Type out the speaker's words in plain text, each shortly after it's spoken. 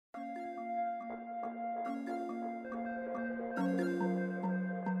The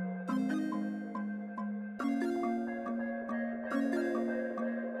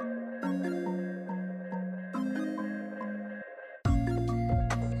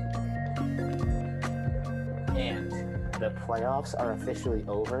playoffs are officially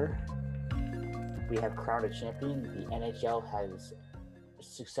over. We have crowned a champion. The NHL has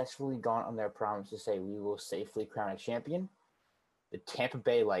successfully gone on their promise to say we will safely crown a champion. The Tampa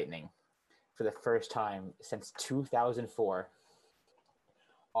Bay Lighting, for the first time since 2004,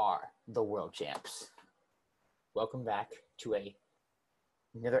 are the world champs. Welcome back to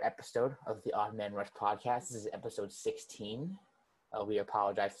another episode of the Odd Man Rush podcast. This is episode 16. We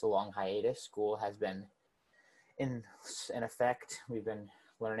apologize for the long hiatus. School has been in effect. We've been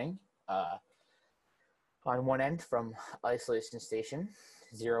learning. On one end from Isolation Station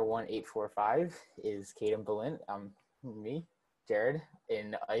 01845 is Caden Bolin. Me, Jared,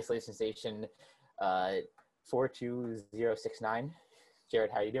 in Isolation Station 42069.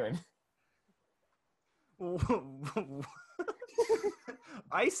 Jared, how you doing?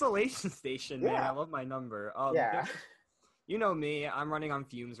 Isolation Station, man. I love my number. Yeah. You know me. I'm running on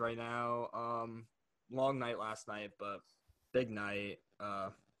fumes right now. Long night last night, but big night.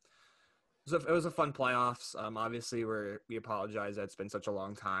 It was a fun playoffs. Obviously, we apologize that it's been such a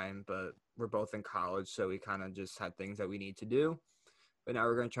long time, but we're both in college, so we kind of just had things that we need to do. But now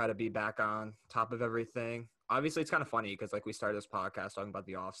we're going to try to be back on top of everything. Obviously, it's kind of funny because, we started this podcast talking about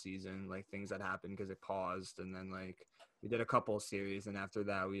the off season, things that happened because it paused, and then, we did a couple of series, and after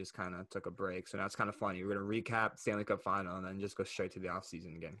that, we just kind of took a break. So now it's kind of funny. We're going to recap Stanley Cup Final and then just go straight to the off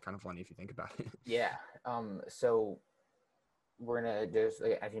season again. Kind of funny if you think about it. Yeah. So we're going to just,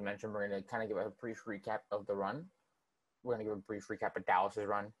 as you mentioned, we're going to kind of give a brief recap of the run. We're going to give a brief recap of Dallas's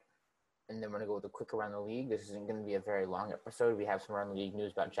run, and then we're going to go with a quick around the league. This isn't going to be a very long episode. We have some around the league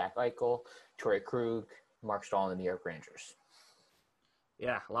news about Jack Eichel, Torey Krug, Mark Stahl, and the New York Rangers.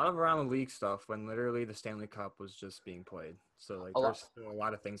 Yeah, a lot of around the league stuff when literally the Stanley Cup was just being played. So, there's still a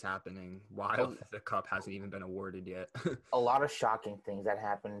lot of things happening while the Cup hasn't even been awarded yet. A lot of shocking things that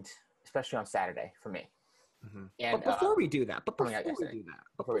happened, especially on Saturday for me. Mm-hmm. And, but before we do that, so the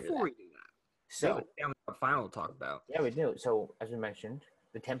Stanley Cup Final to talk about. Yeah, we do. So, as we mentioned,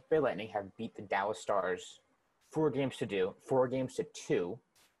 the Tampa Bay Lightning have beat the Dallas Stars 4 games to 2,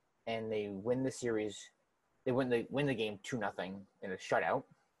 and they win the series. They win the game 2-0 in a shutout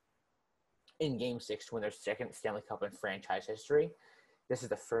in Game 6 to win their second Stanley Cup in franchise history. This is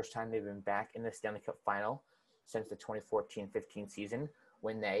the first time they've been back in the Stanley Cup Final since the 2014-15 season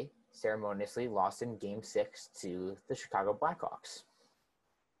when they ceremoniously lost in Game 6 to the Chicago Blackhawks.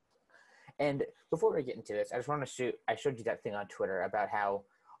 And before we get into this, I just want to I showed you that thing on Twitter about how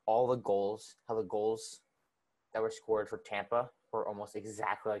the goals that were scored for Tampa were almost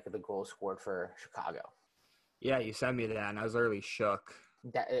exactly like the goals scored for Chicago. Yeah, you sent me that, and I was literally shook.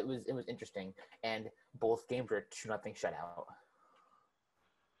 That it was interesting, and both games were 2-0 shutout.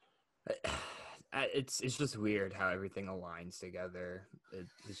 It's just weird how everything aligns together.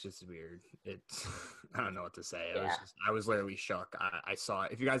 It's just weird. I don't know what to say. Yeah. I was literally shook. I saw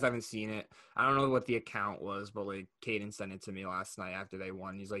it. If you guys haven't seen it, I don't know what the account was, but Caden sent it to me last night after they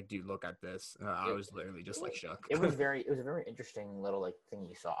won. He's like, "Dude, look at this." I was literally just shook. It was a very interesting little thing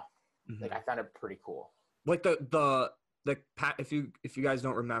you saw. Mm-hmm. I found it pretty cool. If you guys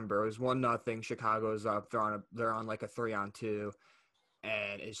don't remember, it was 1-0. Chicago's up. They're on a 3-on-2.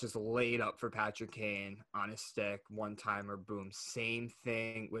 And it's just laid up for Patrick Kane on his stick, one-timer, boom. Same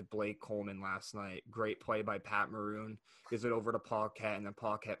thing with Blake Coleman last night. Great play by Pat Maroon. Gives it over to Paquette, and then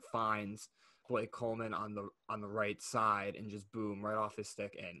Paquette finds Blake Coleman on the right side and just boom, right off his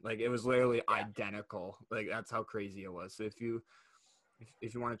stick in. It was literally identical. That's how crazy it was. So if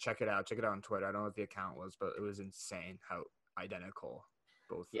you want to check it out on Twitter. I don't know what the account was, but it was insane how identical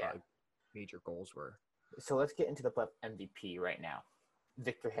both major goals were. So let's get into the playoff MVP right now.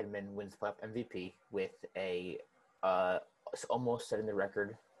 Victor Hedman wins playoff MVP with almost setting the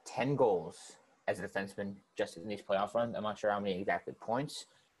record 10 goals as a defenseman just in these playoff runs. I'm not sure how many exactly points.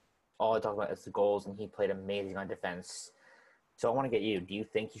 All I talk about is the goals, and he played amazing on defense. So I want to get you. Do you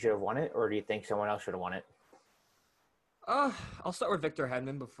think he should have won it, or do you think someone else should have won it? I'll start with Victor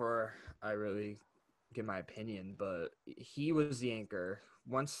Hedman before I really give my opinion, but he was the anchor.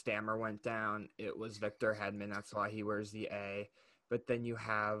 Once Stammer went down, it was Victor Hedman. That's why he wears the A. But then you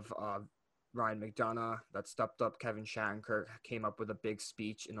have Ryan McDonough that stepped up. Kevin Shattenkirk came up with a big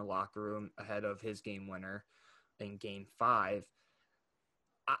speech in the locker room ahead of his game winner in Game 5.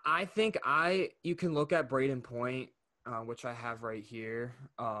 I think you can look at Braden Point, which I have right here,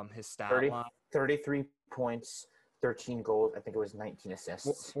 his stat line. 33 points, 13 goals. I think it was 19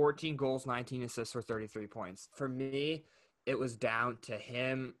 assists. 14 goals, 19 assists for 33 points. For me, it was down to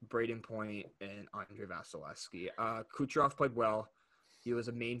him, Braden Point, and Andre Vasilevsky. Kucherov played well. He was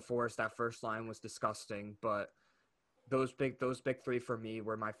a main force. That first line was disgusting, but those big three for me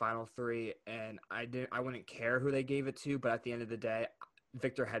were my final three, and I wouldn't care who they gave it to, but at the end of the day,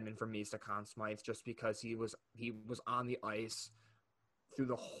 Victor Hedman for me is the Conn Smythe, just because he was on the ice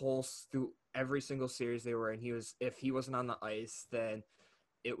through every single series they were in. If he wasn't on the ice, then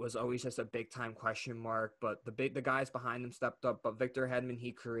it was always just a big time question mark. But the guys behind him stepped up. But Victor Hedman,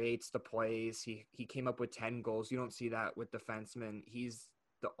 he creates the plays. He came up with 10 goals. You don't see that with defensemen. He's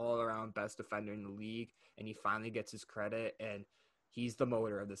the all around best defender in the league, and he finally gets his credit. And he's the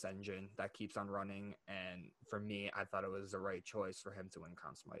motor of this engine that keeps on running. And for me, I thought it was the right choice for him to win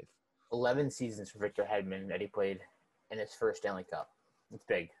Conn Smythe. 11 seasons for Victor Hedman that he played in his first Stanley Cup. It's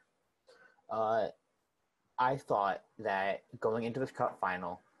big. I thought that going into this Cup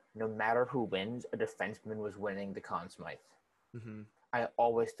final, no matter who wins, a defenseman was winning the Conn Smythe. Mm-hmm. I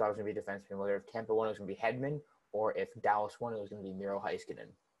always thought it was going to be a defenseman, whether if Tampa won, it was going to be Hedman, or if Dallas won, it was going to be Miro Heiskanen.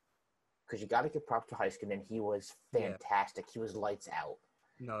 Because you got to give props to Heiskanen. He was fantastic. Yeah. He was lights out.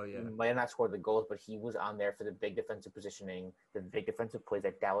 No, yeah. He might have not scored the goals, but he was on there for the big defensive positioning, the big defensive plays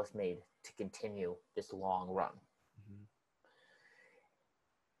that Dallas made to continue this long run. Mm-hmm.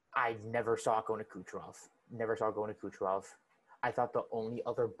 I never saw it going to Kucherov. I thought the only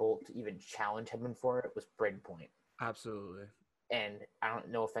other Bolt to even challenge Hedman for it was Braden Point. Absolutely. And I don't,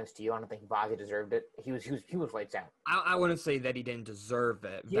 no offense to you, I don't think Vazzy deserved it. He was lights out. I wouldn't say that he didn't deserve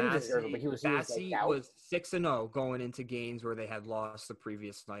it. He didn't deserve it, but he was lights out. Was 6-0 going into games where they had lost the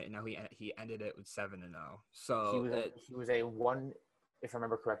previous night, and now he ended it with 7-0. So he was a one, if I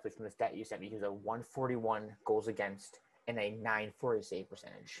remember correctly from the stat you sent me, he was a 141 goals against and a 940 save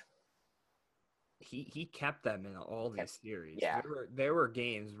percentage. He kept them in all these series. Yeah. There were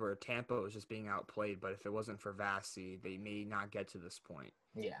games where Tampa was just being outplayed, but if it wasn't for Vasi, they may not get to this point.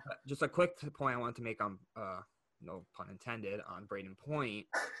 Yeah. Just a quick point I wanted to make on, no pun intended, on Braden Point.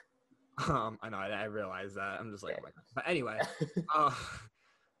 I know, I realize that. I'm just like, oh my God. But anyway,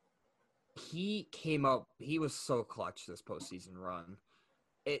 he came up. He was so clutch this postseason run.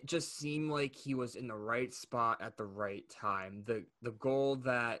 It just seemed like he was in the right spot at the right time. The goal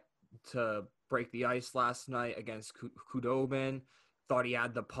that to break the ice last night against Khudobin, thought he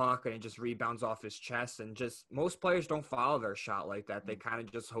had the puck and it just rebounds off his chest, and just most players don't follow their shot like that. They kind of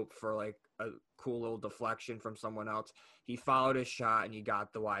just hope for like a cool little deflection from someone else. He followed his shot and he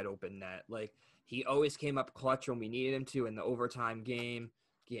got the wide open net. Like, he always came up clutch when we needed him to. In the overtime game,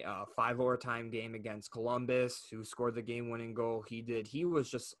 5 overtime game against Columbus, who scored the game-winning goal, he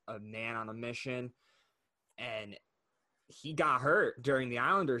was just a man on a mission. And he got hurt during the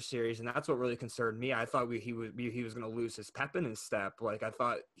Islanders series, and that's what really concerned me. I thought he was going to lose his pep in his step. Like, I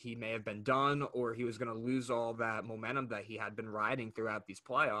thought he may have been done, or he was going to lose all that momentum that he had been riding throughout these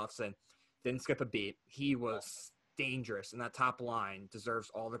playoffs, and didn't skip a beat. He was dangerous, and that top line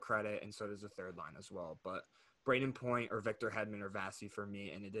deserves all the credit, and so does the third line as well. But Braden Point or Victor Hedman or Vasi for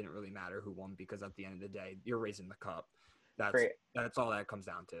me, and it didn't really matter who won, because at the end of the day, you're raising the cup. That's all that comes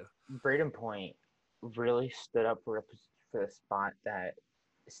down to. Braden Point really stood up for the spot that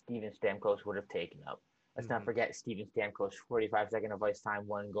Steven Stamkos would have taken up. Let's not forget Steven Stamkos, 45 seconds of ice time,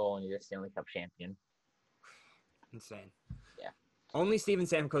 1 goal, and he's a Stanley Cup champion. Insane. Yeah. Only Steven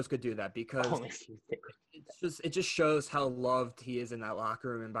Stamkos could do that, because it just shows how loved he is in that locker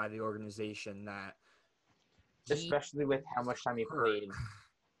room and by the organization. That especially with how much time he played.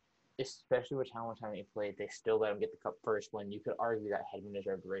 They still let him get the cup first, when you could argue that Hedman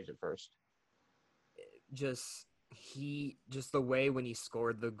deserved to raise it first. Just the way when he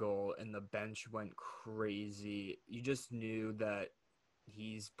scored the goal and the bench went crazy, you just knew that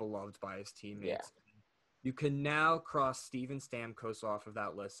he's beloved by his teammates. Yeah. You can now cross Steven Stamkos off of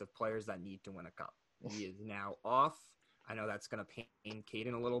that list of players that need to win a cup. He is now off. I know that's going to pain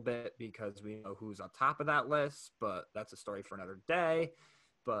Caden a little bit, because we know who's on top of that list, but that's a story for another day.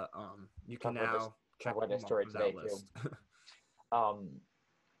 But you can now check this story today list. Too.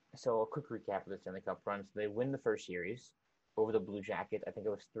 So a quick recap of the Stanley Cup run. So they win the first series over the Blue Jackets. I think it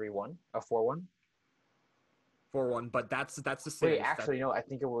was 3-1, 4-1. 4-1, but that's the series. Wait, actually, no, I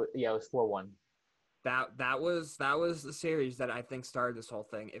think it was 4-1. That was the series that I think started this whole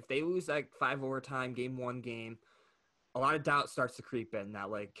thing. If they lose like 5 overtime, game 1 game, a lot of doubt starts to creep in. That,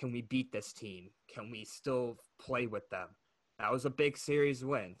 like, can we beat this team? Can we still play with them? That was a big series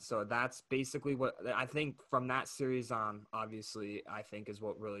win. So that's basically what I think from that series on, obviously, I think is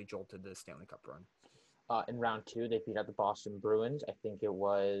what really jolted the Stanley Cup run. In round 2, they beat out the Boston Bruins. I think it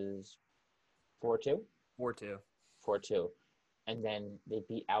was 4-2? 4-2. 4-2. And then they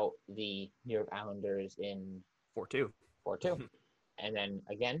beat out the New York Islanders in 4-2. 4-2, and then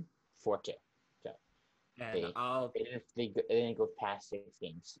again 4-2. So And they didn't go past 6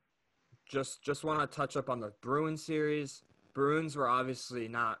 games. Just want to touch up on the Bruins series. Bruins were obviously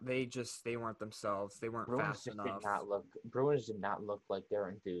not. They weren't themselves. They weren't fast enough. Bruins did not look like they were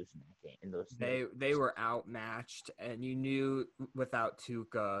enthused in that game. In those, they were outmatched, and you knew without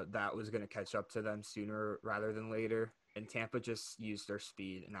Tuukka that was going to catch up to them sooner rather than later. And Tampa just used their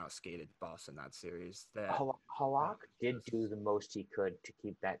speed and outskated Boston that series. Halak did do the most he could to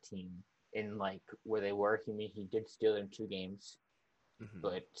keep that team in like where they were. He did steal them 2 games,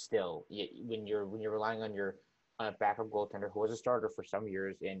 but still, when you're relying on a backup goaltender who was a starter for some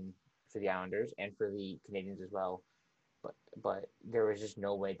years for the Islanders and for the Canadians as well, but there was just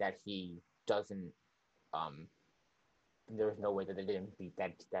no way that he doesn't. There was no way that they didn't beat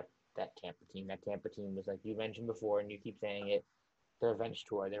that Tampa team. That Tampa team was, like you mentioned before, and you keep saying it, the revenge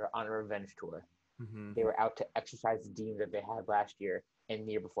tour. They were on a revenge tour. They were out to exercise the demons that they had last year and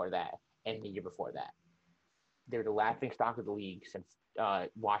the year before that and the year before that. They were the laughing stock of the league since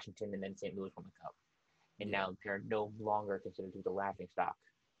Washington and then St. Louis won the Cup. And now they're no longer considered to be the laughing stock.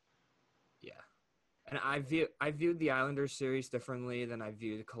 Yeah. And I viewed the Islanders series differently than I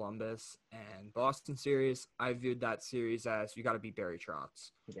viewed Columbus and Boston series. I viewed that series as you got to beat Barry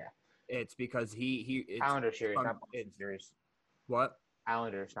Trotz. Yeah. It's because it's Islanders series, not Boston series. What?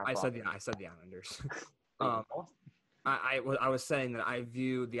 Islanders, not Boston. I said the Islanders. I was saying that I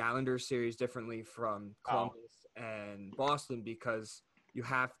view the Islanders series differently from Columbus and Boston because you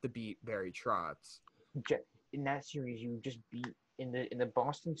have to beat Barry Trotz. In that series, you just beat in the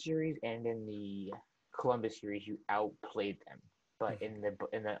Boston series and in the Columbus series, you outplayed them. But in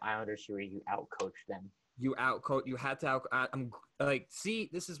the Islanders series, you outcoached them. You had to out. I'm like, see,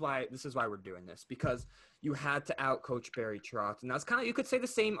 this is why we're doing this, because you had to outcoach Barry Trotz, and that's kind of, you could say the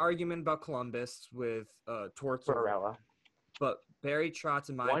same argument about Columbus with Tortorella. But Barry Trotz,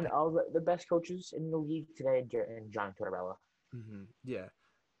 in my one of the best coaches in the league today, and John Tortorella. Yeah,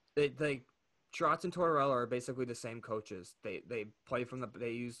 they Trotz and Tortorella are basically the same coaches. They play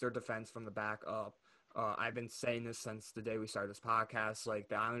they use their defense from the back up. I've been saying this since the day we started this podcast. Like,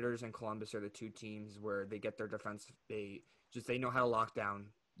 the Islanders and Columbus are the two teams where they get their defense. They know how to lock down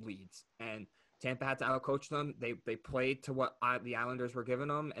leads. And Tampa had to outcoach them. They played to what the Islanders were giving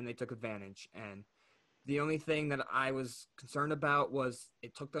them, and they took advantage. And the only thing that I was concerned about was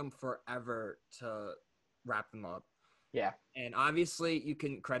it took them forever to wrap them up. Yeah. And obviously you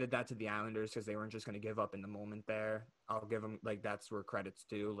can credit that to the Islanders because they weren't just going to give up in the moment there. I'll give them, like, that's where credit's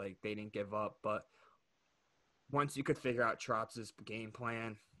due. Like, they didn't give up. But once you could figure out Trotz's game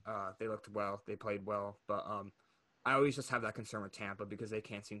plan, they looked well. They played well. But I always just have that concern with Tampa because they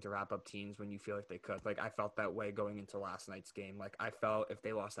can't seem to wrap up teams when you feel like they could. Like, I felt that way going into last night's game. Like, I felt if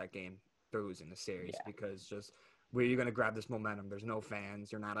they lost that game, they're losing the series because just where are you going to grab this momentum? There's no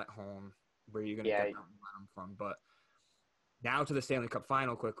fans. You're not at home. Where are you going to get that momentum from? But now to the Stanley Cup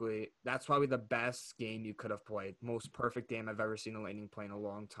final quickly. That's probably the best game you could have played. Most perfect game I've ever seen the Lightning play in a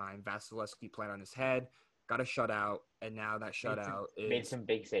long time. Vasilevsky played on his head, got a shutout, and now that shutout made some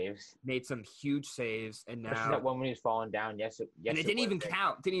big saves. Made some huge saves, and now that one when he was falling down. Yes, and it didn't even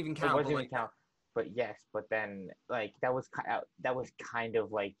count. It wasn't even count. But yes, but then like that was kind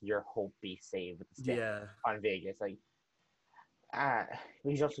of like your Holtby save with the on Vegas. Like,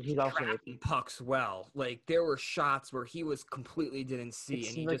 he's also tracking pucks well. Like, there were shots where he was completely didn't see,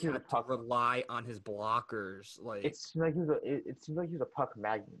 and he just had to rely on his blockers. Like, it seemed like he was a puck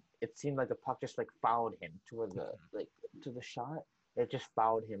magnet. It seemed like the puck just like followed him toward to the shot. It just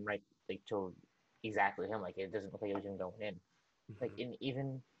followed him right like to exactly him. Like, it doesn't look like it was even going in. Like,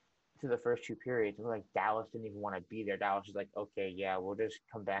 even to the first 2 periods, it was like Dallas didn't even want to be there. Dallas was like, okay, yeah, we'll just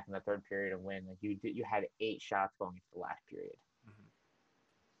come back in the third period and win. Like, you had 8 shots going into the last period.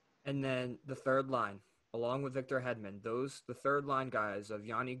 And then the third line, along with Victor Hedman, the third line guys of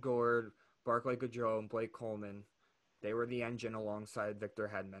Yanni Gourde, Barclay Goodrow, and Blake Coleman, they were the engine alongside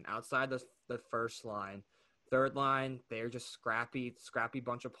Victor Hedman. Outside the first line, third line, they're just scrappy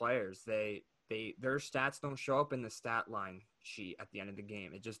bunch of players. Their stats don't show up in the stat line sheet at the end of the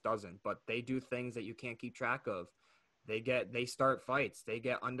game. It just doesn't. But they do things that you can't keep track of. They start fights. They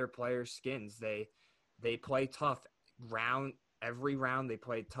get under players' skins. They play tough. Every round they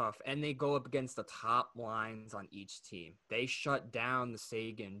play tough, and they go up against the top lines on each team. They shut down the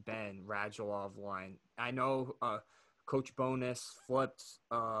Sagan, Ben, Radulov line. I know Coach Bonus flipped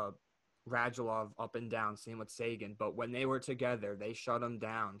Radulov up and down, same with Sagan, but when they were together, they shut them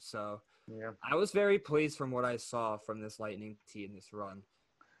down. So I was very pleased from what I saw from this Lightning team this run.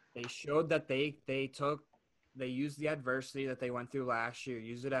 They showed that they took they used the adversity that they went through last year,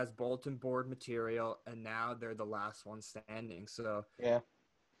 used it as bulletin board material, and now they're the last one standing. So Yeah.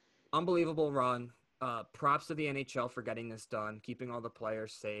 unbelievable run. Props to the NHL for getting this done, keeping all the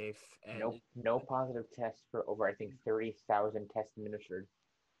players safe. And No positive tests for over, I think, 30,000 tests administered.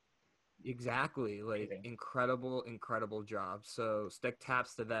 exactly, like Amazing. incredible job. So stick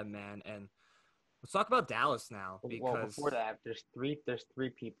taps to them, man. And let's talk about Dallas now Well, because before that, there's three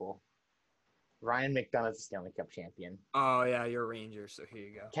people. Ryan McDonough's the Stanley Cup champion. oh yeah, you're Rangers, so here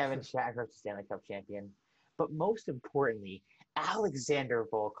you go. Kevin Shatner's the Stanley Cup champion. But most importantly, Alexander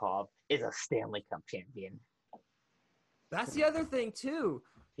Volkov is a Stanley Cup champion. That's the other thing too.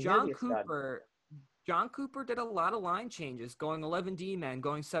 John Cooper did a lot of line changes, going 11D men,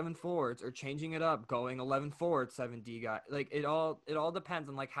 going 7 forwards, or changing it up, going 11 forwards, 7D guy. Like it all depends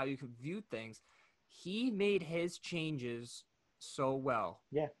on like how you can view things. He made his changes so well.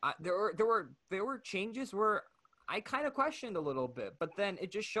 Yeah. There were changes where I kind of questioned a little bit, but then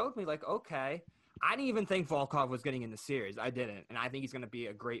it just showed me like, okay, I didn't even think Volkov was getting in the series. I didn't, and I think he's going to be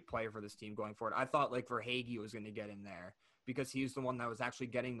a great player for this team going forward. I thought like Verhaeghe was going to get in there because he's the one that was actually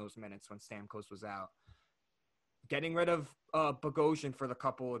getting those minutes when Stamkos was out. Getting rid of Bogosian for the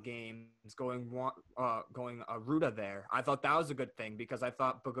couple of games, going Ruda there. I thought that was a good thing because I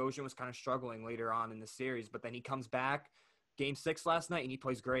thought Bogosian was kind of struggling later on in the series, but then he comes back Game 6 last night and he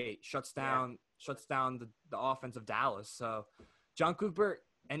plays great. Shuts down the offense of Dallas. So John Cooper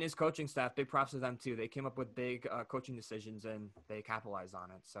and his coaching staff, big props to them too. They came up with big coaching decisions and they capitalized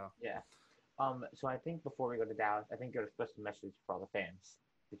on it. So yeah. So I think before we go to Dallas, I think you have a special message for all the fans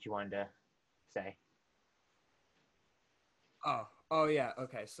that you wanted to say. Oh yeah.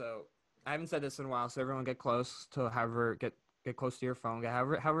 Okay. So I haven't said this in a while. So everyone get close to get close to your phone.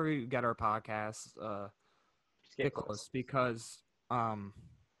 However you get our podcast. Just get close because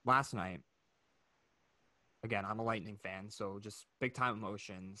last night, again, I'm a Lightning fan, so just big time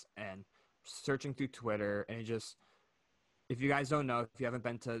emotions and searching through Twitter and it just, if you guys don't know, if you haven't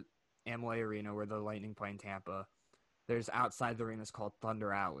been to Amalie Arena where the Lightning play in Tampa, there's outside the arena is called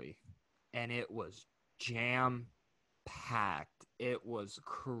Thunder Alley, and it was jam packed. It was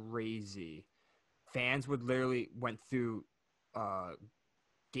crazy. Fans would literally went through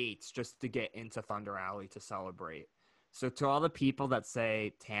gates just to get into Thunder Alley to celebrate. So to all the people that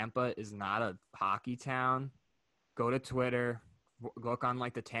say Tampa is not a hockey town, go to Twitter, look on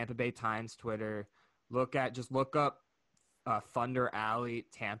like the Tampa Bay Times Twitter, look up Thunder Alley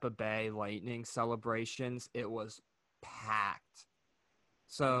Tampa Bay Lightning celebrations. It was packed.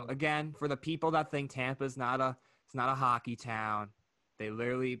 So again, for the people that think Tampa is not a hockey town, they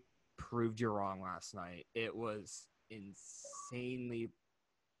literally proved you wrong last night. It was insanely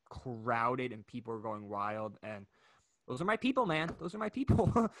crowded and people were going wild, and those are my people, man. Those are my people.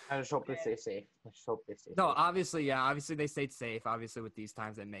 I just hope they stay safe. No, obviously they stayed safe. Obviously with these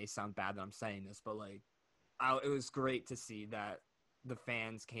times it may sound bad that I'm saying this, but like it was great to see that the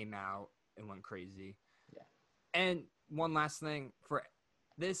fans came out and went crazy. Yeah. And one last thing for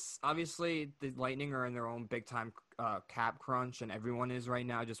this, obviously the Lightning are in their own big time cap crunch, and everyone is right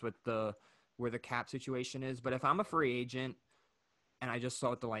now just with where the cap situation is. But if I'm a free agent and I just saw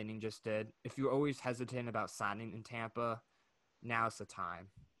what the Lightning just did, if you're always hesitant about signing in Tampa, now's the time.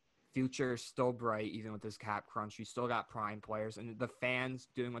 Future is still bright, even with this cap crunch. You still got prime players, and the fans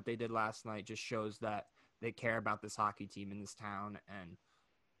doing what they did last night just shows that they care about this hockey team in this town. And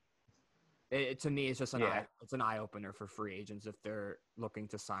to me, it's just an eye opener for free agents if they're looking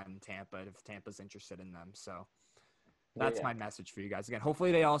to sign in Tampa, if Tampa's interested in them. So that's my message for you guys. Again,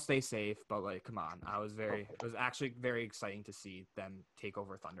 hopefully they all stay safe, but like, come on. It was actually very exciting to see them take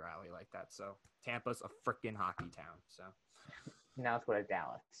over Thunder Alley like that. So Tampa's a freaking hockey town. So now let's go to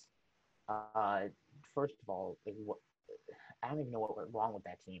Dallas. First of all, I don't even know what went wrong with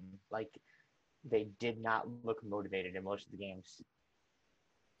that team. Like, they did not look motivated in most of the games.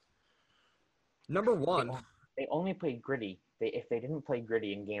 Number one, they only played gritty. If they didn't play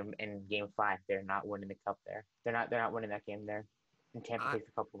gritty in game 5, they're not winning the cup there. They're not winning that game there. And Tampa takes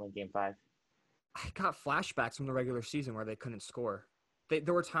a couple in game 5. I got flashbacks from the regular season where they couldn't score.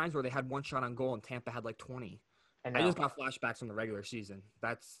 There were times where they had one shot on goal and Tampa had like 20. I just got flashbacks from the regular season.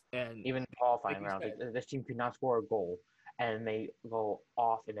 And even the qualifying round, this team could not score a goal, and they go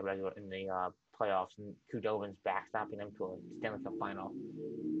off in the playoffs, and Kudobin's backstopping them to a Stanley Cup final,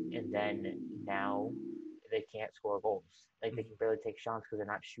 and then now they can't score goals. Like, they can barely take shots because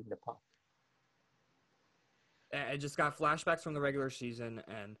they're not shooting the puck. I just got flashbacks from the regular season,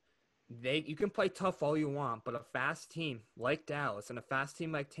 and you can play tough all you want, but a fast team like Dallas and a fast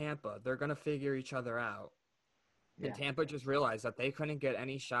team like Tampa, they're going to figure each other out. And Tampa just realized that they couldn't get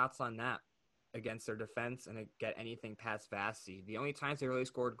any shots on net. against their defense and get anything past Vasi. The only times they really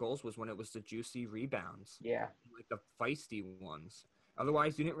scored goals was when it was the juicy rebounds. Yeah. Like the feisty ones.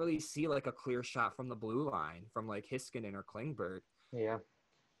 Otherwise, you didn't really see like a clear shot from the blue line from like Hiskinen or Klingberg. Yeah.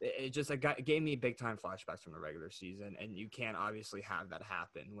 It gave me big time flashbacks from the regular season, and you can't obviously have that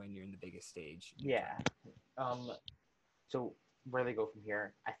happen when you're in the biggest stage. Yeah. So where they go from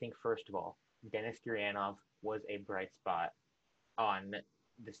here, I think first of all, Denis Gurianov was a bright spot on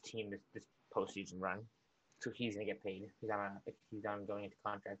this team this postseason run. So he's gonna get paid. He's on going into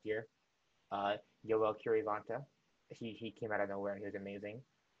contract year. Yoel Kurivanta, he came out of nowhere and he was amazing.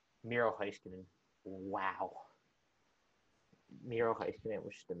 Miro Heiskanen, wow. Miro Heiskanen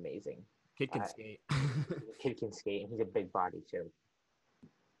was just amazing. Kid can skate. Kid can skate, and he's a big body too.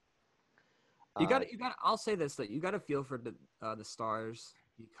 You got. I'll say this: that you got to feel for the Stars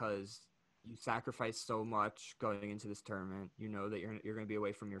because you sacrifice so much going into this tournament. You know that you're going to be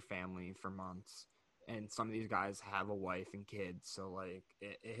away from your family for months, and some of these guys have a wife and kids, so like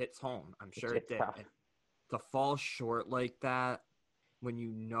it hits home. I'm sure it did. To fall short like that, when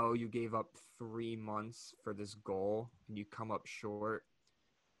you know you gave up 3 months for this goal and you come up short,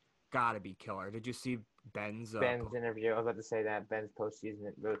 gotta be killer. Did you see Ben's interview? I was about to say that Ben's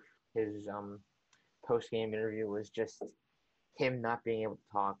postseason, his post-game interview was just him not being able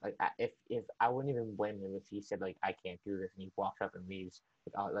to talk. Like if I wouldn't even blame him if he said like I can't do this and he walks up and leaves.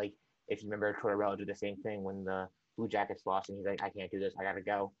 Like if you remember, Torey did the same thing when the Blue Jackets lost and he's like I can't do this, I gotta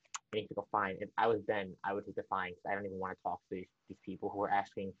go. And he took a fine. If I was Ben, I would take the fine because I don't even want to talk to these people who are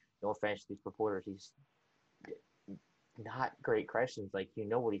asking, no offense to these reporters, these not great questions. Like you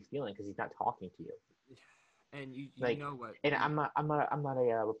know what he's feeling because he's not talking to you. And you like, know what? And I'm not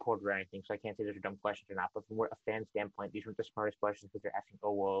a reporter or anything, so I can't say these are dumb questions or not. But from a fan standpoint, these weren't the smartest questions because they're asking,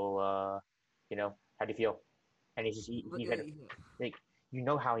 oh well, how do you feel? And he's like, you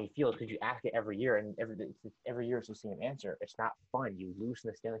know how he feels because you ask it every year, and every year it's the same answer. It's not fun. You lose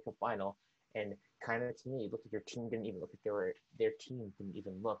in the Stanley Cup final, and kind of to me, it looked like your team didn't even look like their team didn't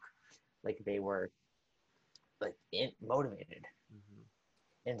even look like they were like motivated.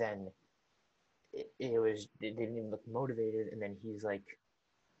 Mm-hmm. And then they didn't even look motivated. And then he's like,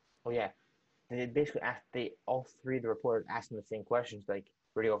 oh yeah, they basically all three of the reporters asked him the same questions, like,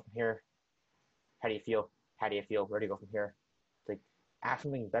 where do you go from here? How do you feel? How do you feel? Where do you go from here? It's like, ask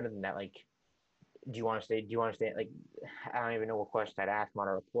something better than that. Like, do you want to stay? Do you want to stay? Like, I don't even know what question I'd ask on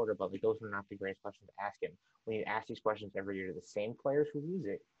a reporter, but like, those are not the greatest questions to ask him. When you ask these questions every year to the same players who lose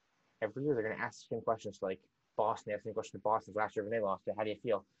it, every year they're going to ask the same questions. Like Boston, asking the question to Boston last year when they lost it. How do you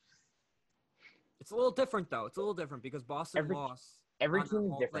feel? It's a little different though. It's a little different because Boston lost. Every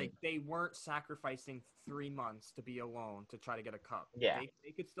team is different. Like they weren't sacrificing 3 months to be alone to try to get a cup. Yeah,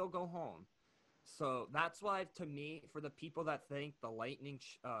 they could still go home. So that's why, to me, for the people that think the Lightning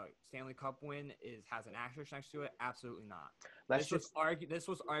Stanley Cup win has an asterisk next to it, absolutely not. This was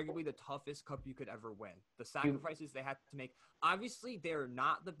arguably the toughest cup you could ever win. The sacrifices they had to make, obviously, they're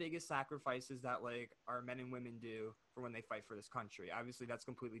not the biggest sacrifices that like our men and women do for when they fight for this country. Obviously, that's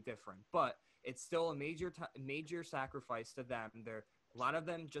completely different, but it's still a major sacrifice to them. A lot of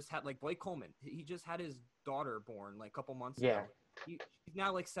them just had, like Blake Coleman. He just had his daughter born like a couple months ago. He's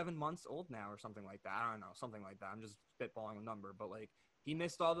now like 7 months old now or something like that. I don't know, something like that. I'm just spitballing a number, but like he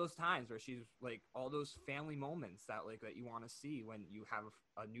missed all those times where she's like all those family moments that you want to see when you have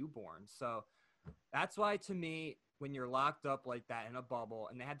a newborn. So that's why, to me, when you're locked up like that in a bubble,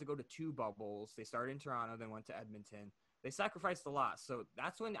 and they had to go to 2 bubbles, they started in Toronto, then went to Edmonton. They sacrificed a lot. So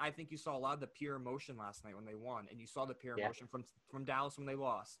that's when I think you saw a lot of the pure emotion last night when they won, and you saw the pure emotion from Dallas when they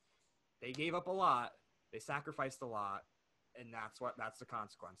lost. They gave up a lot. They sacrificed a lot. And that's the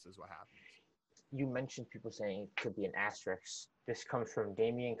consequences. What happens? You mentioned people saying it could be an asterisk. This comes from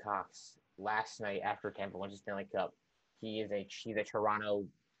Damian Cox last night after Tampa won the Stanley Cup. He's a Toronto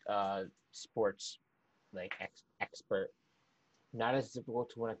sports expert. Not as difficult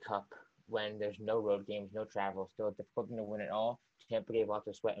to win a cup when there's no road games, no travel. Still difficult to win it all. Tampa gave lots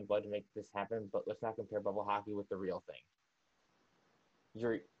of sweat and blood to make this happen, but let's not compare bubble hockey with the real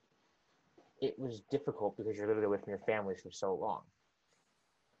thing. It was difficult because you're literally away from your families for so long.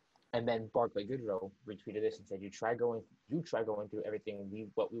 And then Barclay Goodrow retweeted this and said, "You try going through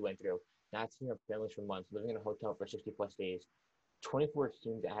everything what we went through, not seeing our families for months, living in a hotel for 60+ days, 24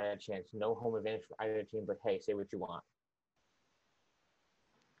 teams that had a chance, no home advantage for either team, but hey, say what you want.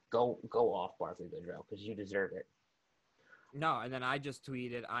 Go off, Barclay Goodrow, because you deserve it." No, and then I just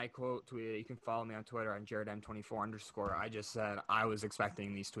tweeted, you can follow me on Twitter on JaredM24_. I just said I was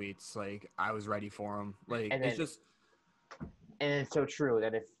expecting these tweets. Like, I was ready for them. Like, and it's so true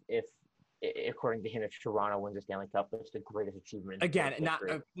that if according to him, if Toronto wins the Stanley Cup, it's the greatest achievement. Again,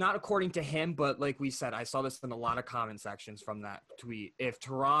 not according to him, but like we said, I saw this in a lot of comment sections from that tweet. If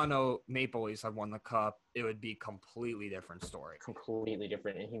Toronto Maple Leafs had won the cup, it would be a completely different story. Completely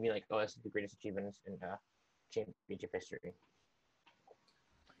different, and he'd be like, "Oh, this is the greatest achievement in championship history."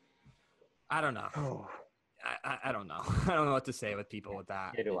 I don't know. Oh. I don't know. I don't know what to say with people with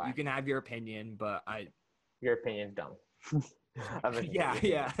that. You can have your opinion, but your opinion's dumb.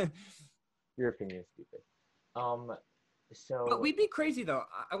 Yeah. Your opinion's stupid. So. But we'd be crazy though.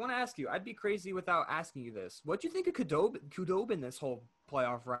 I want to ask you. I'd be crazy without asking you this. What do you think of Khudobin this whole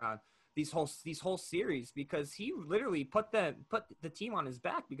playoff round? These whole series, because he literally put the team on his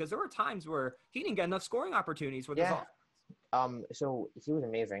back, because there were times where he didn't get enough scoring opportunities with his offense. So he was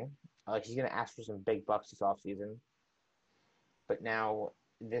amazing. He's going to ask for some big bucks this offseason. But now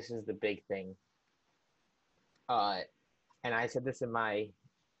this is the big thing. And I said this in my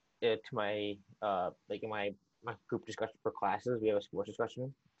group discussion for classes. We have a sports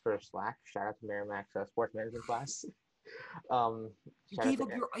discussion for Slack. Shout out to Merrimack's sports management class. You gave up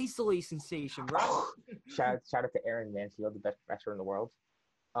your isolation station, bro. Shout out to Aaron Mansfield, the best professor in the world.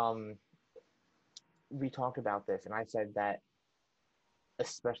 We talked about this, and I said that,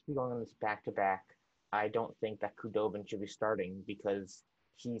 especially going on this back-to-back, I don't think that Khudobin should be starting, because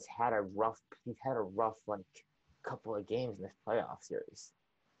he's had a rough like couple of games in this playoff series.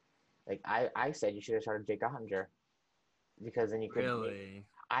 Like I said, you should have started Jake Ottinger, because then you could. Really?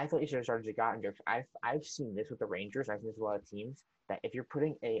 I thought you should have started Jake Ottinger. I've seen this with the Rangers. I've seen this with a lot of teams, that if you're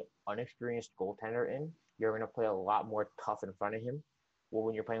putting a unexperienced goaltender in, you're going to play a lot more tough in front of him. Well,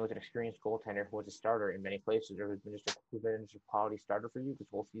 when you're playing with an experienced goaltender who was a starter in many places, or who's been just a quality starter for you this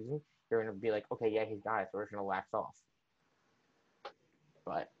whole season, you're going to be like, okay, yeah, he's got it, so we're just going to wax off.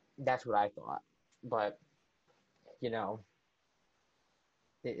 But that's what I thought. But,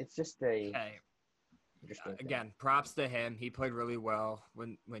 it's just a... Again, props to him. He played really well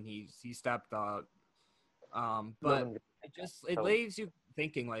when he stepped up. But it leaves you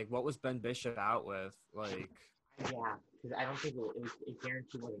thinking, like, what was Ben Bishop out with? Like... Yeah, because I don't think it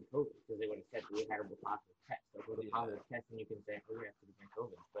guaranteed wasn't COVID, because they would have said we had a positive test. So with a positive test, and you can say, oh, yeah, it could have been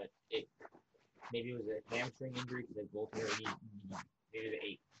COVID. But maybe it was a hamstring injury, because they both maybe it was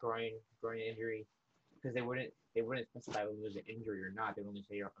a groin injury, because they wouldn't specify whether it was an injury or not. They would only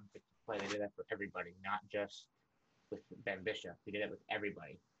say you're unfit to play. They did that for everybody, not just with Ben Bishop. They did that with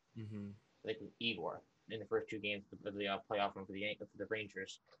everybody. Mm-hmm. Like with Igor in the first two games of the playoff run for the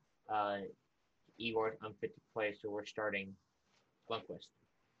Rangers. Igor's unfit to play, so we're starting Lundqvist.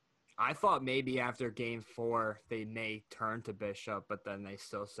 I thought maybe after Game 4 they may turn to Bishop, but then they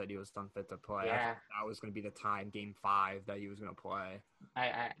still said he was unfit to play. Yeah. I thought that was going to be the time, Game 5, that he was going to play.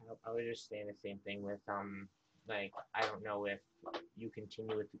 I was just saying the same thing with I don't know if you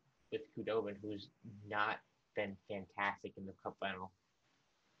continue with Khudobin, who's not been fantastic in the Cup final,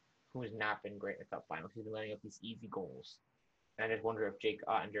 who's not been great in the Cup final. He's been letting up these easy goals. And I just wonder if Jake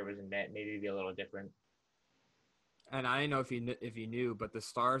Ottinger was in net, maybe it'd be a little different. And I don't know if you knew, but the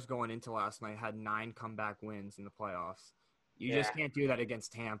Stars going into last night had 9 comeback wins in the playoffs. You just can't do that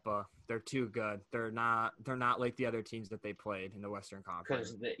against Tampa. They're too good. They're not like the other teams that they played in the Western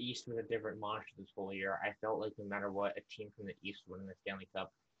Conference. Because the East was a different monster this whole year. I felt like no matter what, a team from the East would win the Stanley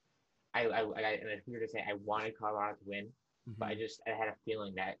Cup. And it's weird to say I wanted Colorado to win, but I had a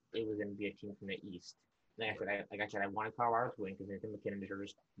feeling that it was going to be a team from the East. Like I said, I wanted Colorado to win because Nathan McKinnon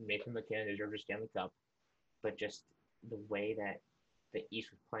deserves a Stanley Cup. But just the way that the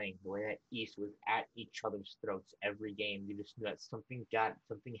East was playing, the way that East was at each other's throats every game, you just knew that something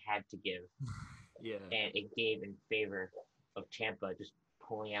had to give. Yeah. And it gave in favor of Tampa, just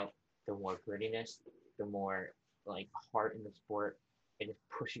pulling out the more grittiness, the more like heart in the sport, and just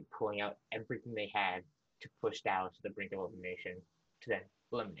pulling out everything they had to push Dallas to the brink of elimination to then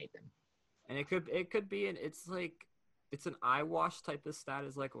eliminate them. And it could be it's an eyewash type of stat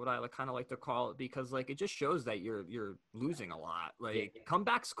is like what I kind of like to call it, because like it just shows that you're losing a lot. Like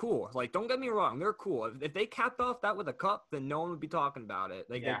comeback's cool. Like don't get me wrong, they're cool. If they capped off that with a cup, then no one would be talking about it.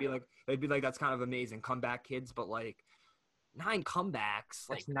 Like they'd be like that's kind of amazing, comeback kids. But like 9 comebacks,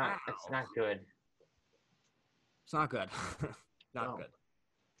 like it's not good. It's not good. Not good.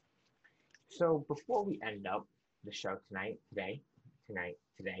 So before we end up the show today,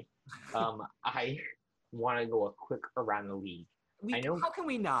 I want to go a quick around the league. How can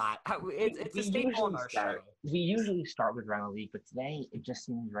we not? It's a staple on our show. We usually start with around the league, but today it just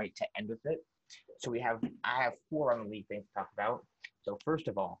seems right to end with it. So I have 4 around the league things to talk about. So first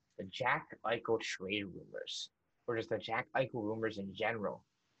of all, the Jack Eichel trade rumors, or just the Jack Eichel rumors in general.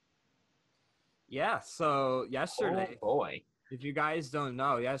 Yeah. So yesterday, oh boy, If you guys don't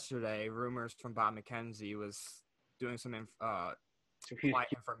know, yesterday rumors from Bob McKenzie was doing some So he quiet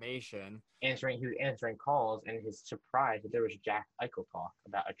information. he was answering calls, and his surprise that there was Jack Eichel talk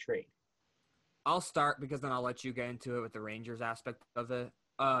about a trade. I'll start because then I'll let you get into it with the Rangers aspect of it.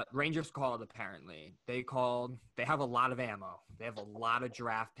 Rangers called apparently. They have a lot of ammo. They have a lot of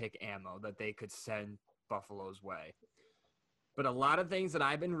draft pick ammo that they could send Buffalo's way. But a lot of things that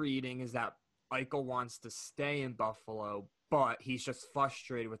I've been reading is that Eichel wants to stay in Buffalo, but he's just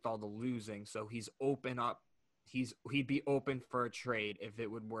frustrated with all the losing. So he'd be open for a trade if it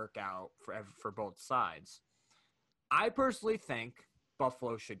would work out for both sides. I personally think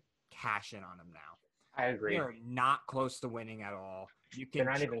Buffalo should cash in on him now. I agree. They're not close to winning at all. They're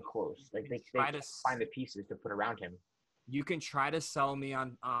not even close. Like they find the pieces to put around him. You can try to sell me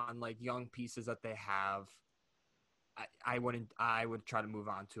on like young pieces that they have. I wouldn't. I would try to move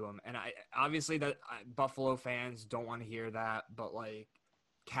on to him. And I obviously that Buffalo fans don't want to hear that, but like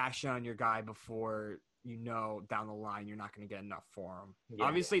cash in on your guy before down the line you're not going to get enough for him. Yeah.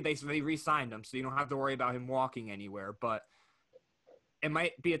 Obviously they re-signed him, so you don't have to worry about him walking anywhere. But it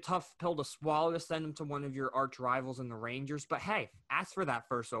might be a tough pill to swallow to send him to one of your arch rivals in the Rangers. But hey, ask for that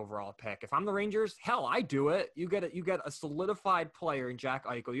first overall pick. If I'm the Rangers, hell, I do it. You get a solidified player in Jack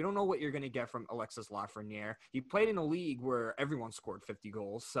Eichel. You don't know what you're going to get from Alexis Lafreniere. He played in a league where everyone scored 50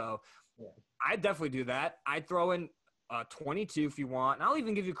 goals. So yeah. I'd definitely do that. I'd throw in 22 if you want. And I'll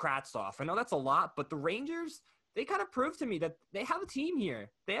even give you Kratzoff. I know that's a lot, but the Rangers, they kind of proved to me that they have a team here.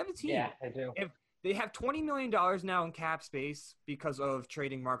 They have a team. Yeah, they do. They have $20 million now in cap space because of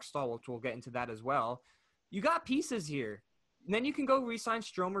trading Mark Stahl, which we'll get into that as well. You got pieces here. And then you can go re-sign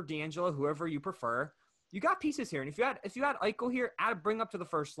Strome or D'Angelo, whoever you prefer. You got pieces here. And if you had Eichel here, bring up to the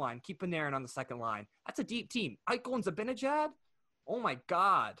first line. Keep Panarin on the second line. That's a deep team. Eichel and Zibanejad? Oh, my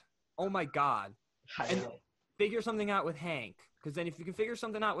God. And figure something out with Hank. Because then if you can figure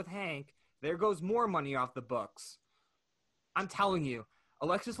something out with Hank, there goes more money off the books. I'm telling you.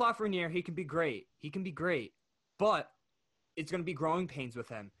 Alexis Lafreniere, he can be great. But it's going to be growing pains with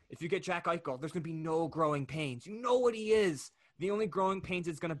him. If you get Jack Eichel, there's going to be no growing pains. You know what he is. The only growing pains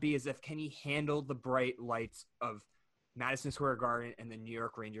it's going to be is can he handle the bright lights of Madison Square Garden and the New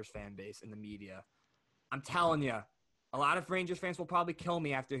York Rangers fan base and the media. I'm telling you, a lot of Rangers fans will probably kill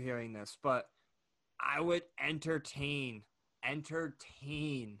me after hearing this, but I would entertain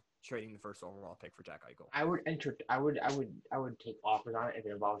trading the first overall pick for Jack Eichel. I would take offers on it if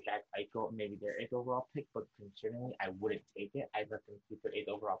it involves Jack Eichel and maybe their 8th overall pick, but considering I wouldn't take it. I'd let them keep their 8th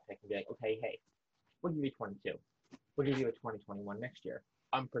overall pick and be like, okay, hey, we'll give you 22. We'll give you a 2021 next year.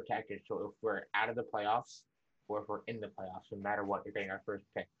 Unprotected. So if we're out of the playoffs or if we're in the playoffs, no matter what, you're getting our first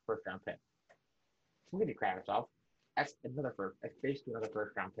round pick. So we'll give you Kravitsov. That's basically another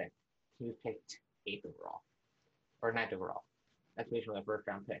first round pick. He was picked 8th overall. Or 9th overall. That's basically a first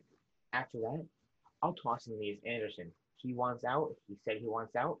round pick. After that, I'll toss in Elias Anderson. He wants out. He said he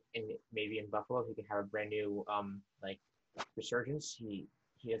wants out, and maybe in Buffalo he can have a brand new resurgence.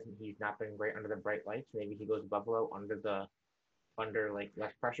 He's not been great under the bright lights. Maybe he goes to Buffalo under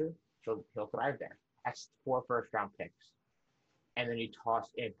less pressure. So he'll thrive there. That's 4 first round picks, and then you toss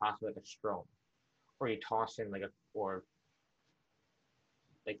in possibly like a Strome, or you toss in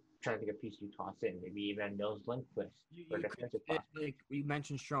trying to think of piece you toss in, maybe even Nils Lundqvist for defensive prospect. Like we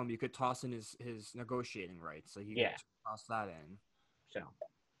mentioned Strome, you could toss in his negotiating rights, so you could toss that in. So,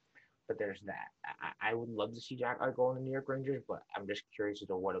 but there's that. I would love to see Jack Eichel in the New York Rangers, but I'm just curious as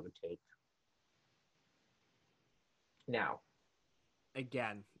to what it would take. Now,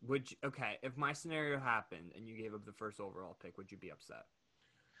 again, if my scenario happened and you gave up the first overall pick, would you be upset?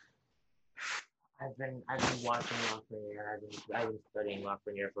 I've been watching Lafreniere. I've been studying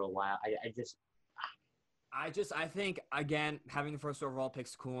Lafreniere for a while. I think again having the first overall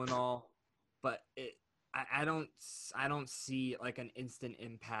pick's cool and all, but I don't see like an instant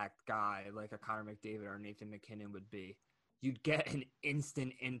impact guy like a Connor McDavid or Nathan McKinnon would be. You'd get an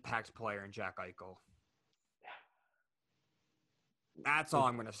instant impact player in Jack Eichel. That's all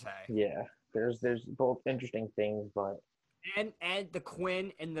I'm gonna say. Yeah, there's both interesting things, but. And the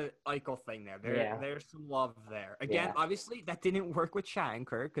Quinn and the Eichel thing there's some love there. Again, obviously that didn't work with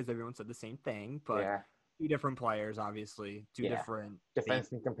Shattenkirk because everyone said the same thing, but 2 different players, obviously, 2 different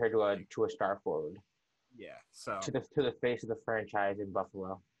defensemen compared to a star forward. Yeah, so to the face of the franchise in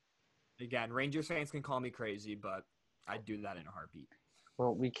Buffalo. Again, Rangers fans can call me crazy, but I'd do that in a heartbeat.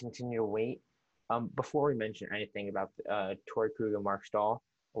 Well, we continue to wait. Before we mention anything about Torey Krug and Mark Stahl,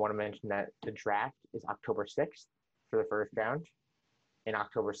 I want to mention that the draft is October 6th. For the first round, in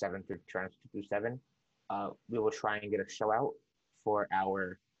October 7th through 7. We will try and get a show out for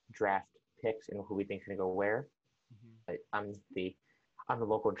our draft picks and who we think is going to go where. Mhm. I'm the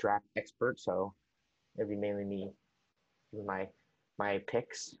local draft expert, so it'd be mainly me doing my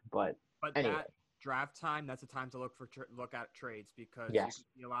picks. But But anyway, that draft time, that's a time to look at trades because you yes, can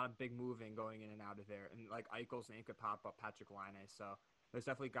see a lot of big moving going in and out of there. And like Eichel's name could pop up, Patrick Laine. So there's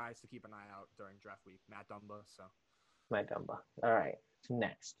definitely guys to keep an eye out during draft week. Matt Dumba. So my Dumba. All right, so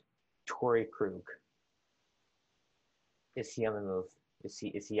next, Torey Krug. Is he on the move? Is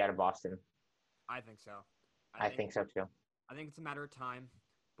he out of Boston? I think so. I I think think so too. I think it's a matter of time.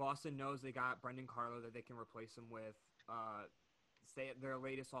 Boston knows they got Brendan Carlo that they can replace him with. Say their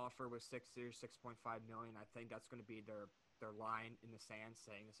latest offer was 6 years, 6.5 million. I think that's going to be their line in the sand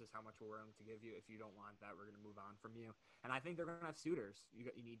saying this is how much we're willing to give you. If you don't want that, we're going to move on from you. And I think they're going to have suitors. You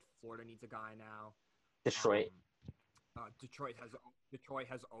need Florida needs a guy now. Detroit. Um, Detroit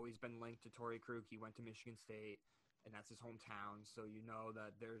has always been linked to Torey Krug. He went to Michigan State, and that's his hometown. So you know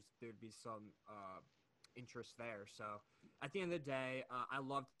that there'd be some interest there. So at the end of the day, I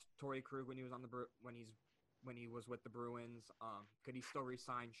loved Torey Krug when he was on when he was with the Bruins. Could he still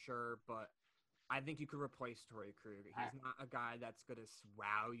resign? Sure, but I think you could replace Torey Krug. He's not a guy that's gonna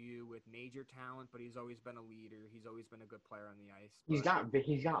wow you with major talent, but he's always been a leader. He's always been a good player on the ice. He's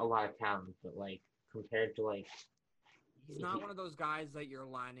got a lot of talent, but like compared to like He's not one of those guys that you're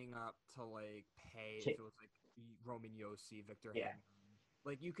lining up to like pay if it was like Roman Yossi, Victor yeah. Hedman.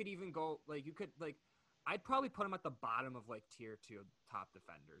 Like you could even go like you could like I'd probably put him at the bottom of like tier 2 top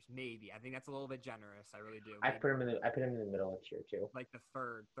defenders. Maybe. I think that's a little bit generous. I really do. I Maybe, put him in the middle of tier two. like the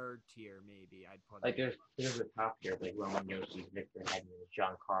third tier maybe I'd put Like him. there's a top tier like Roman Yossi, Victor Hedman,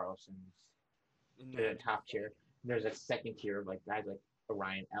 John Carlson's. And There's then a top tier. There's a second tier of like guys like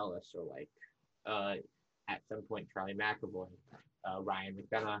Ryan Ellis or like at some point Charlie McAvoy, Ryan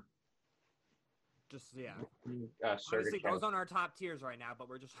McDonough, just yeah. Honestly, Sergachev. those aren't our top tiers right now, but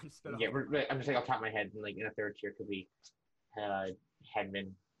we're just trying to spit Yeah, off. I'm just like off the top of my head, and like in a third tier could be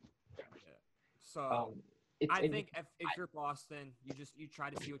Hedman. Yeah. So Um, I think if you're Boston, you try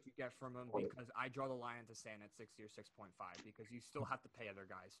to see what you get from him because I draw the line to stand at 6 years, 6.5 because you still have to pay other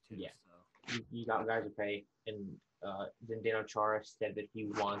guys too. Yeah. So you got guys to pay, and Zdeno Chara said that he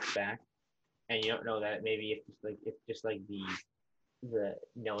wants back, and you don't know that maybe if just like the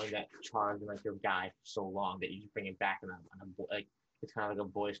knowing that Chara's been like your guy for so long that you just bring him back on a like it's kind of like a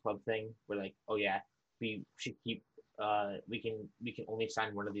boys club thing where like oh yeah we should keep we can only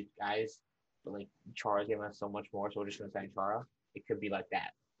sign one of these guys but like Chara's giving us so much more so we're just gonna sign Chara. It could be like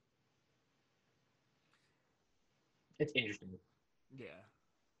that. It's interesting. yeah.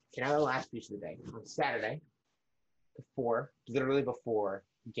 So now the last piece of the day on Saturday literally before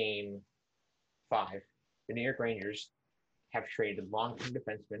game 5, the New York Rangers have traded long-term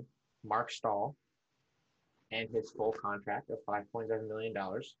defenseman Mark Stahl and his full contract of $5.7 million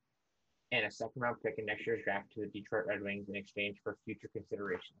and a second-round pick in next year's draft to the Detroit Red Wings in exchange for future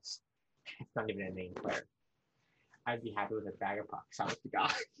considerations. It's not even a named player. I'd be happy with a bag of pucks, honest to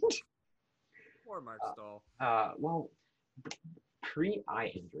God. Or Mark Stahl. Well,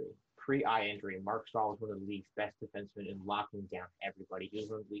 pre-eye injury, Mark Stahl was one of the league's best defensemen in locking down everybody. He was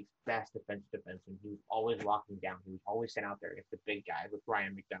one of the league's best defensive defensemen. He was always locking down. He was always sent out there against the big guys with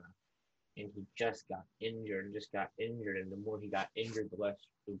Ryan McDonough. And he just got injured and just got injured. And the more he got injured, the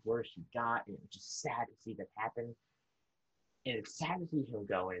worse he got. And it was just sad to see that happen. And it's sad to see him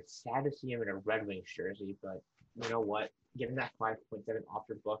go. And it's sad to see him in a Red Wings jersey. But you know what? Getting that 5.7 off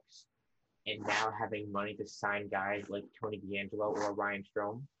your books and now having money to sign guys like Tony DeAngelo or Ryan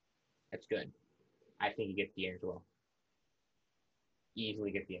Strome, that's good. I think you get DeAngelo.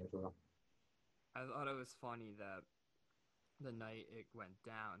 Easily get DeAngelo. I thought it was funny that the night it went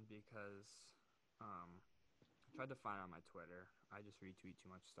down because I tried to find it on my Twitter. I just retweet too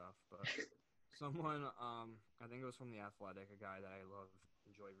much stuff, but someone I think it was from The Athletic, a guy that I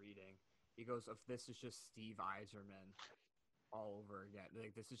enjoy reading. He goes, "If this is just Steve Yzerman all over again,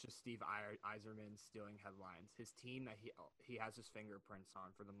 like this is just Steve Yzerman stealing headlines. His team that he has his fingerprints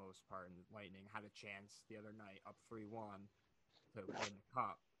on for the most part, and Lightning had a chance the other night up 3-1 to win the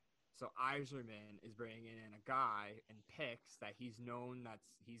cup." So Yzerman is bringing in a guy and picks that he's known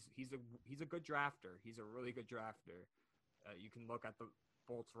he's a good drafter. He's a really good drafter. You can look at the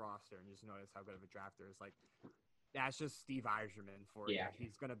Bolts roster and just notice how good of a drafter is. Like that's just Steve Yzerman for you.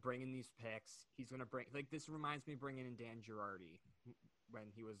 He's gonna bring in these picks. He's gonna bring this reminds me of bringing in Dan Girardi when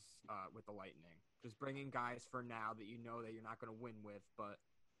he was with the Lightning. Just bringing guys for now that you know that you're not gonna win with, but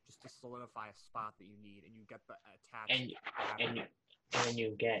just to solidify a spot that you need, and you get the attached and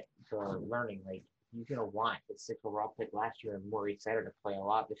you get the learning. Like you're gonna want the 6th overall pick last year and Maury Sutter to play a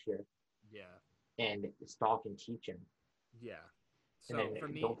lot this year. Yeah. And Stahl can teach him. Yeah. So and then for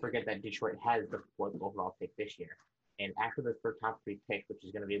me, don't forget that Detroit has the 4th overall pick this year. And after the first top 3 pick, which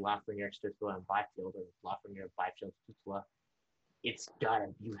is going to be Lafreniere, Stützle, and Byfield, or Lafreniere, Byfield, Stützle, it's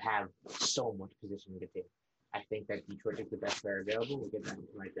done. You have so much position to take. I think that Detroit is the best player available. We'll get back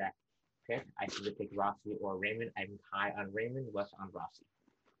to my draft pick. I think they pick Rossi or Raymond. I'm high on Raymond, less on Rossi.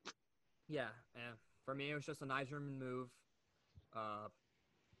 yeah, for me, it was just a nice German move.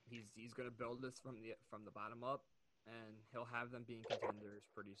 He's going to build this from the bottom up, and he'll have them being contenders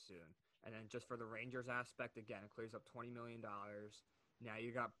pretty soon. And then just for the Rangers aspect, again, it clears up $20 million. Now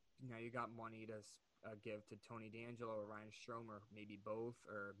you got money to give to Tony D'Angelo or Ryan Stromer, maybe both,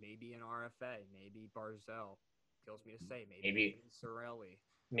 or maybe an RFA, maybe Barzell. Kills me to say, maybe Cirelli.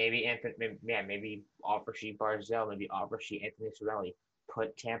 Maybe Anthony. Yeah, maybe offer sheet Barzell. Maybe offer sheet Anthony Cirelli.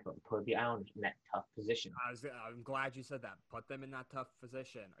 Put Tampa, put the Islanders in that tough position. I'm glad you said that. Put them in that tough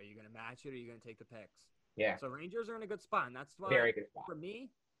position. Are you going to match it, or are you going to take the picks? Yeah. So Rangers are in a good spot, and that's why. Very good spot.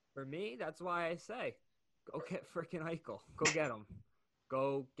 For me, that's why I say, go get freaking Eichel. Go get him.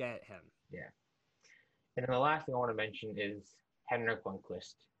 Go get him. Yeah. And then the last thing I want to mention is Henrik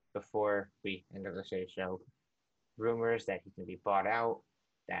Lundqvist. Before we end up the show, rumors that he's going to be bought out,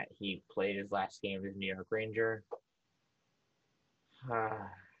 that he played his last game as New York Ranger.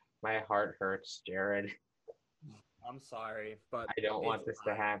 My heart hurts, Jared. I'm sorry, but I don't want this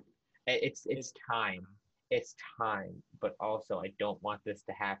to happen. It's time. It's time, but also I don't want this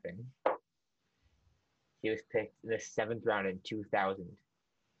to happen. He was picked in the 7th round in 2000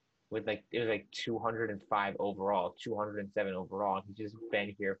 with it was 205 overall, 207 overall. He's just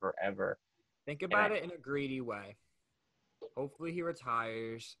been here forever. Think about it in a greedy way. Hopefully he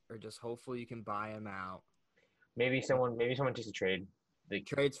retires, or just hopefully you can buy him out. Maybe someone takes a trade.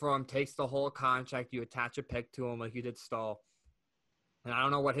 Trades for him, takes the whole contract. You attach a pick to him like you did Stahl. And I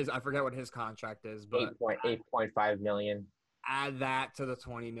don't know I forget what his contract is, but 8.5 million. Add that to the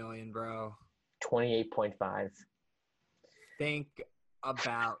 20 million, bro. 28.5. Think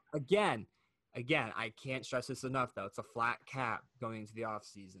about again, I can't stress this enough though. It's a flat cap going into the off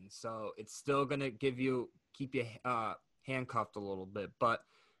season. So it's still gonna keep you handcuffed a little bit, but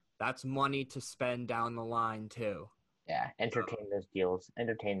that's money to spend down the line too. Yeah, entertain those deals.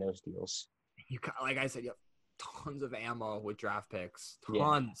 You like I said, you have tons of ammo with draft picks.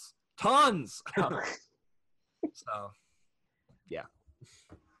 Tons. So, yeah.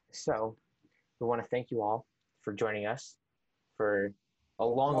 So, we want to thank you all for joining us for a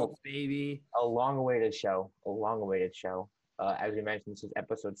long-awaited show. As we mentioned, this is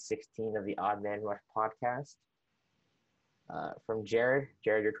episode 16 of the Odd Man Rush podcast. From Jared.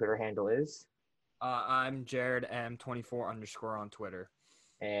 Jared, your Twitter handle is? I'm Jared M24_ on Twitter.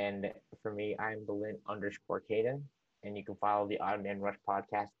 And for me, I'm Belin_Caden. And you can follow the Odd Man Rush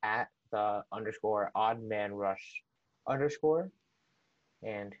podcast at the _Odd Man Rush _.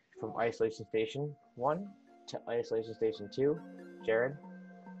 And from Isolation Station 1 to Isolation Station 2, Jared,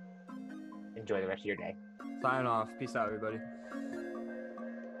 enjoy the rest of your day. Sign off. Peace out, everybody.